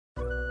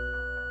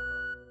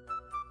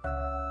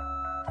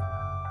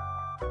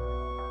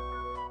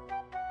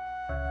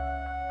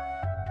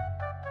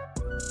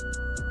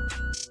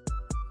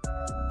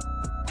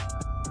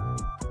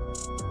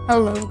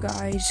Hello,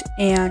 guys,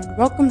 and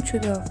welcome to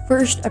the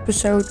first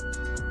episode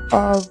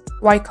of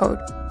Why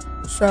Code.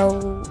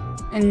 So,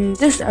 in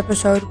this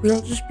episode,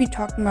 we'll just be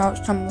talking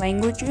about some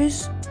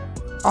languages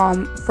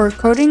for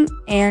coding,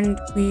 and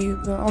we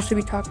will also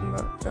be talking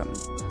about some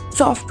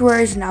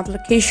softwares and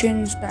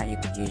applications that you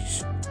could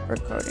use for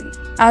coding,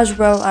 as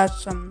well as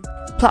some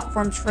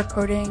platforms for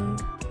coding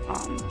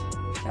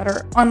that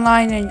are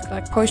online and you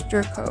can post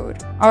your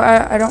code.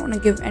 I don't want to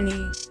give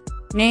any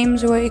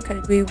names away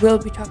because we will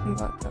be talking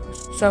about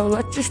those. So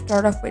let's just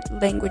start off with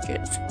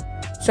languages.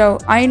 So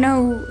I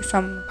know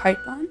some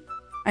Python.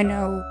 I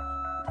know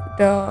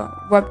the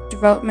web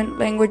development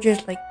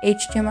languages like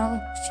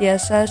HTML,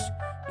 CSS,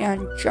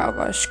 and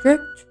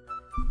JavaScript.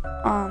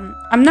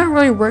 I'm not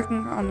really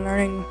working on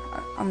learning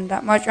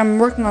that much. I'm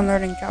working on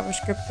learning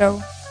JavaScript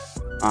though.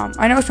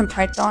 I know some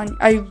Python.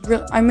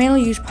 I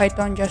mainly use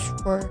Python just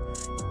for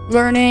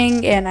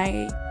learning, and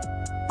I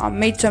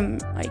made some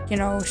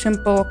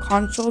simple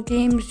console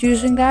games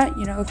using that.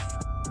 If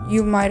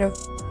you might have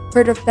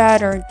heard of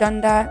that or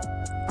done that.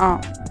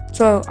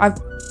 So I've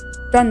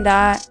done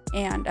that,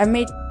 and I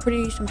made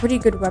some pretty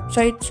good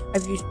websites.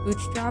 I've used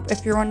Bootstrap,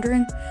 if you're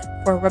wondering,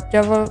 for web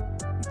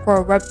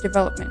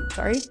development.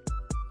 Sorry,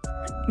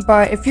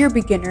 but if you're a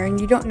beginner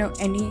and you don't know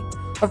any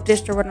of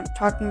this or what I'm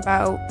talking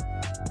about,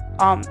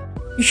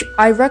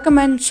 I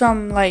recommend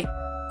some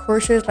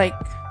courses I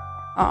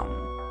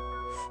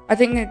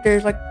think that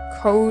there's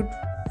Code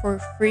for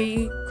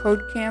Free,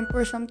 Code Camp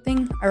or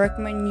something. I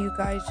recommend you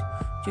guys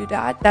do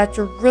that. That's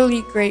a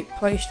really great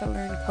place to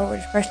learn code,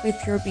 especially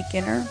if you're a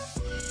beginner.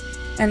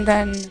 And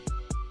then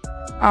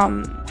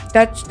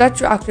that's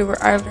actually where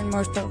I learned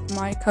most of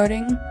my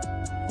coding.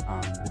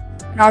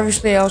 And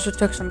obviously I also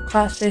took some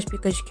classes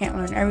because you can't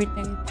learn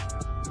everything.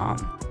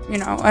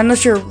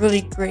 Unless you're a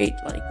really great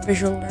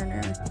visual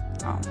learner.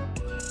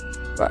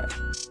 But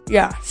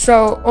yeah,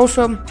 so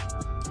also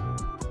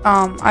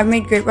I've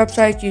made great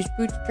websites, used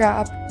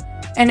Bootstrap,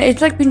 and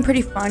it's been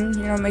pretty fun,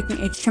 making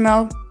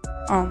HTML.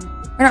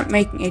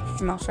 Making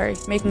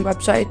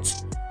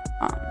websites.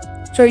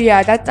 So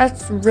yeah,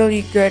 that's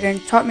really good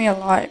and taught me a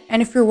lot.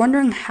 And if you're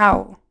wondering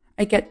how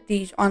I get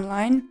these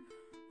online,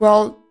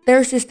 well,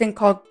 there's this thing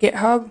called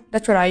GitHub.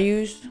 That's what I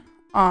use.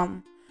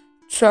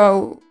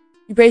 So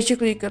you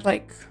basically could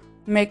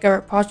make a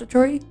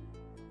repository.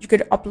 You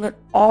could upload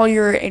all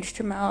your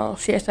HTML,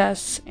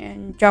 CSS,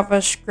 and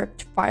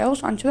JavaScript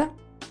files onto that.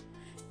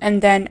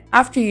 And then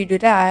after you do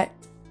that,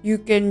 you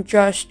can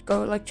just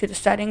go to the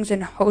settings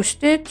and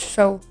host it.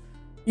 So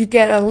you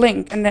get a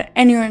link, and then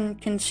anyone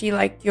can see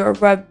your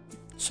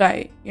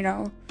website.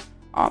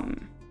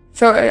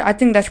 So I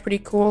think that's pretty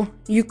cool.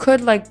 You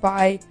could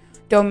buy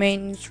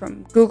domains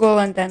from Google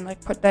and then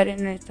put that in,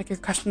 and it's your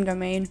custom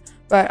domain.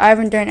 But I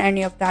haven't done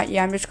any of that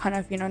yet. I'm just kind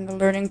of in the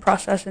learning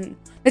process, and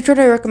that's what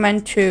I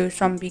recommend to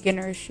some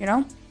beginners.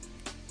 So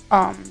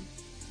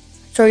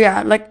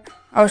yeah,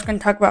 I was gonna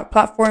talk about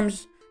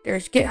platforms.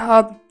 There's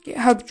GitHub.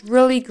 GitHub's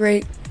really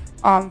great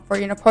for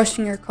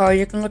posting your code.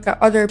 You can look at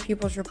other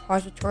people's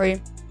repository.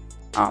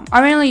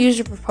 I mainly use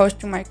it for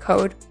posting my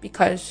code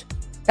because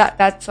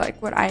that's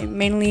what I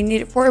mainly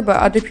need it for. But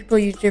other people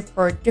use it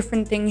for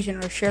different things.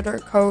 Share their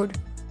code,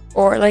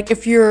 or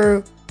if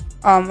you're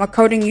a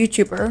coding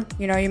YouTuber,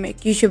 you make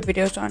YouTube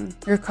videos on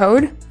your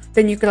code,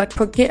 then you could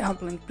put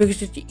GitHub link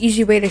because it's an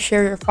easy way to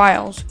share your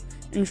files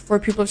and for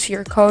people to see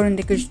your code, and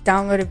they could just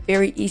download it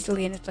very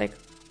easily, and it's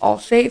all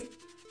safe.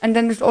 And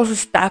then there's also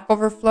Stack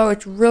Overflow.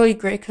 It's really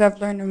great because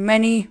I've learned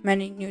many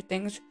new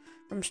things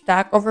from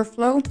Stack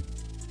Overflow.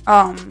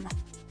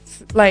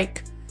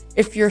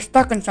 If you're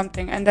stuck on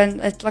something and then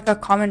it's a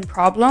common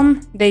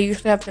problem, they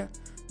usually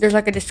there's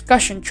a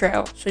discussion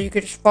trail. So you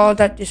could just follow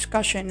that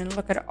discussion and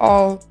look at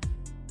all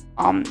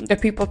the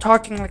people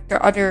talking,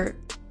 their other,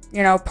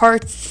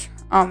 parts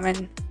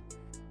and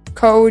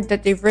code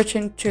that they've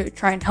written to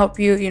try and help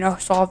you,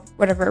 solve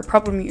whatever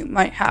problem you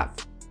might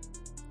have.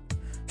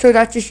 So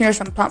that's just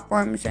some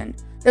platforms, and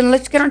then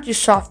let's get onto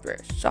software.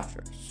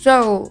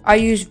 So I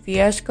use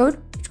VS Code.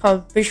 It's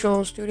called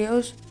Visual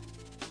Studios.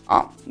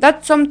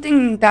 That's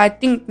something that I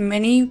think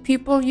many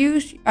people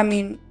use. I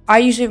mean, I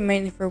use it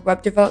mainly for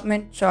web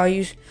development. So I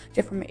use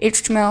it from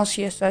HTML,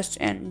 CSS,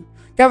 and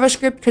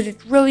JavaScript because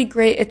it's really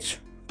great. It's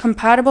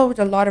compatible with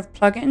a lot of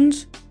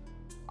plugins,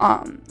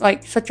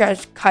 such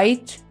as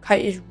Kite.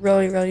 Kite is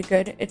really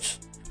good. It's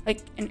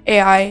an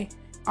AI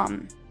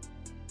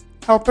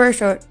helper,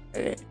 so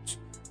it's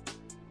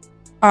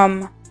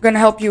gonna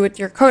help you with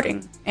your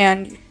coding,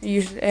 and it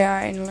uses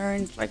AI and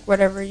learns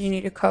whatever you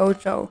need to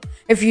code. So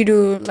if you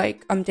do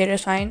data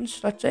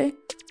science, let's say,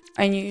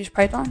 and you use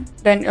Python,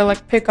 then it'll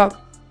pick up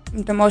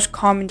the most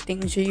common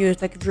things you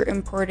use, if you're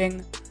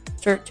importing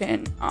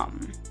certain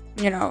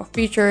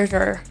features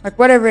or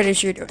whatever it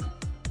is you're doing.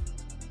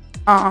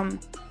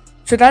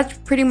 So that's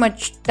pretty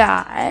much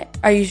that.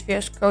 I use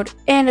VS Code,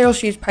 and I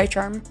also use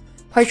PyCharm.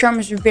 PyCharm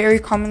is very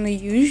commonly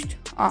used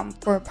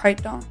for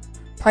Python.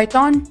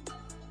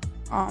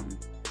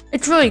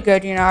 It's really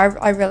good,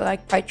 I really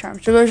like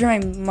PyCharm. So those are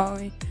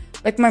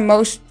my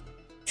most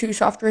two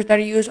softwares that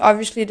I use.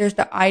 Obviously, there's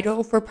the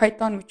idle for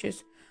Python, which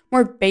is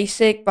more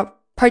basic, but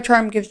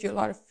PyCharm gives you a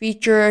lot of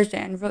features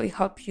and really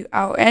helps you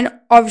out. And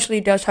obviously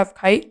it does have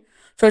Kite,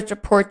 so it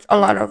supports a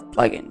lot of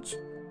plugins.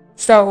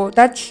 So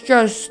that's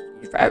just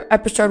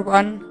episode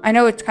 1. I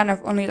know it's kind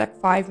of only like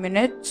 5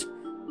 minutes,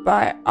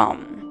 but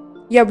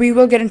yeah, we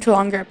will get into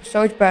longer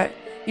episodes, but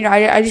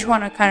I just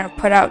want to kind of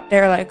put out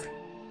there like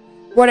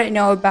what I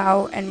know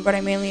about and what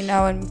I mainly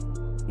know, and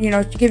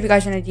to give you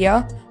guys an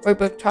idea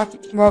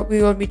what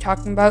we will be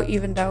talking about,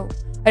 even though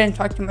I didn't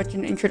talk too much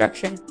in the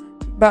introduction.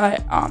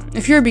 But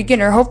if you're a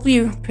beginner, hopefully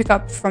you pick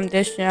up from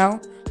this.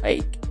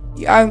 Like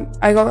I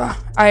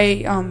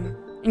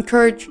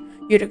encourage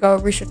you to go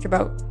research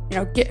about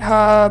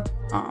GitHub,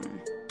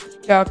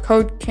 the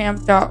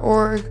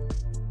codecamp.org,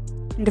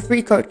 and the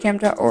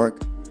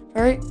freecodecamp.org.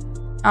 Sorry.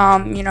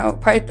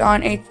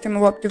 Python, HTML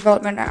web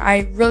development.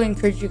 I really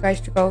encourage you guys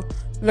to go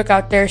look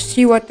out there,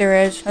 see what there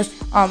is.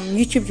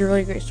 YouTube's a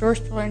really great source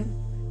to learn,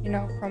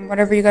 from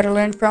whatever you got to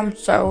learn from.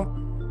 So,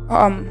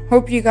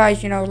 hope you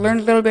guys,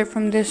 learned a little bit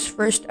from this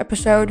first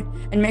episode,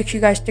 and make sure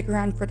you guys stick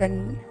around for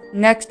the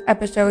next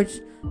episodes,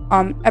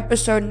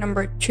 episode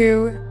number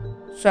 2.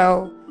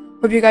 So,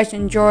 hope you guys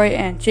enjoy,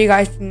 and see you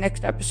guys in the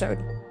next episode.